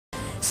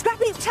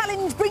Scrapheap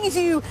Challenge brings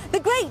you the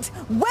great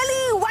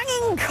welly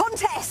wanging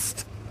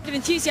contest. An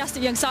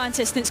enthusiastic young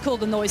scientist, and it's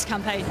called the Noise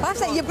Campaign. I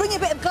say, you bring a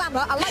bit of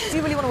glamour. I like. Do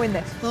you really want to win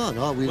this? Oh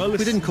no, we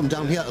didn't come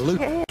down here to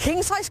loot.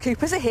 King-size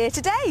Coopers are here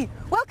today.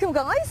 Welcome,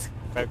 guys.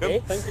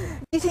 Welcome. Thank you.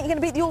 Do you think you're going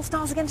to beat the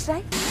All-Stars again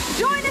today?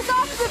 Join us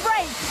after the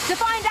break to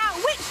find out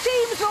which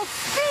teams will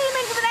steam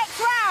into the next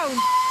round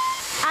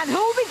and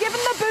who'll be given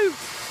the boot.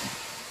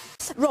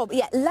 Rob,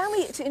 allow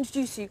me to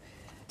introduce you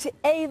to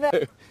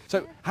Ava.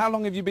 So, how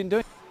long have you been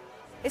doing?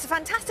 It's a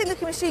fantastic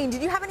looking machine.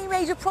 Did you have any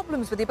major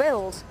problems with your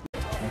build?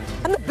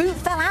 And the boot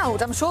fell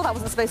out. I'm sure that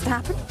wasn't supposed to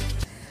happen.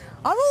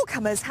 Our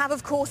all-comers have,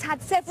 of course,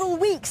 had several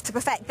weeks to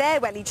perfect their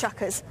welly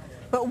chuckers.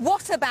 But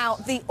what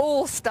about the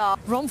All-Star?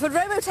 Romford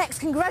Robotex,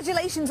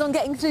 congratulations on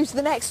getting through to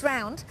the next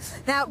round.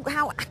 Now,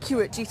 how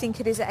accurate do you think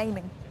it is at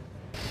aiming?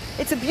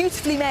 It's a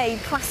beautifully made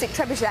classic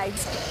trebuchet.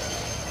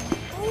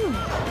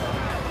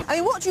 I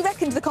mean, what do you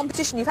reckon to the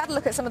competition? You've had a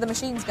look at some of the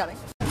machines going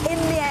in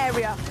the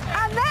area.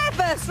 And their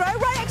first throw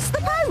right next to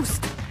the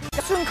post.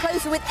 Closer and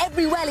closer with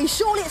every welly.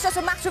 Surely it's just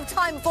a matter of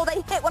time before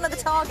they hit one of the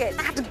targets.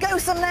 I have to go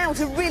some now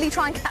to really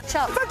try and catch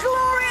up. For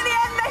glory in the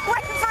end, they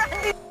went for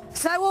Andy.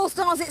 So,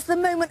 All-Stars, it's the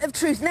moment of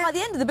truth. Now, at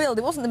the end of the build,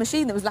 it wasn't the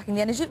machine that was lacking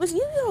the energy, it was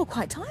you. You're all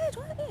quite tired,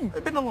 weren't you?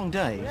 It's been a long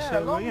day,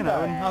 you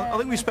know, and I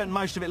think we spent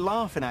most of it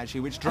laughing,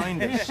 actually, which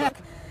drained us.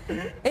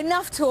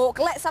 Enough talk.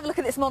 Let's have a look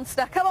at this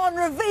monster. Come on,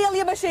 reveal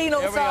your machine,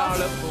 All-Stars.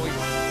 Here we are,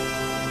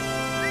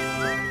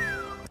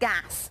 look, boys.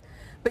 Gas.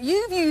 But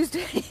you've used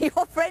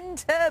your friend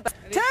Turbo.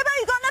 Turbo,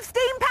 you got enough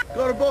steam pack?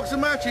 Got a box of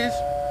matches.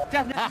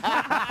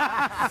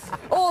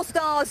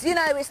 All-Stars, you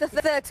know, it's the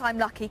third time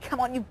lucky. Come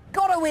on, you've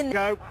got to win.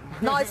 Go.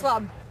 Nice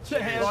one.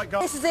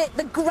 This is it,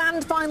 the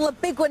grand final, a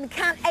big one.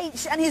 Can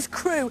H and his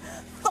crew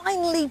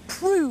finally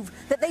prove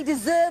that they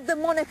deserve the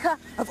moniker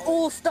of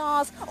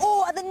All-Stars,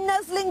 or are the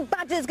nuzzling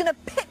badgers going to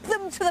pick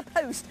them to the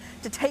post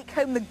to take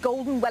home the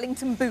golden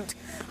Wellington boot?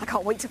 I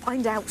can't wait to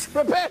find out.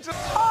 Prepare to...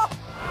 Oh,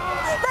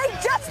 they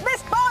just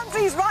missed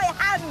Barnsley's right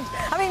hand.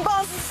 I mean,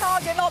 Barnsley's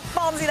target, not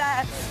Barnsley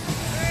there.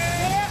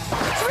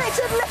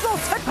 Richard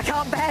Littleton. I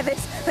can't bear this.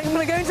 I think I'm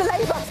going to go into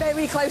labour.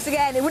 Very close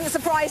again. It wouldn't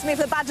surprise me if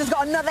the Badgers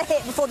got another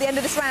hit before the end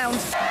of this round.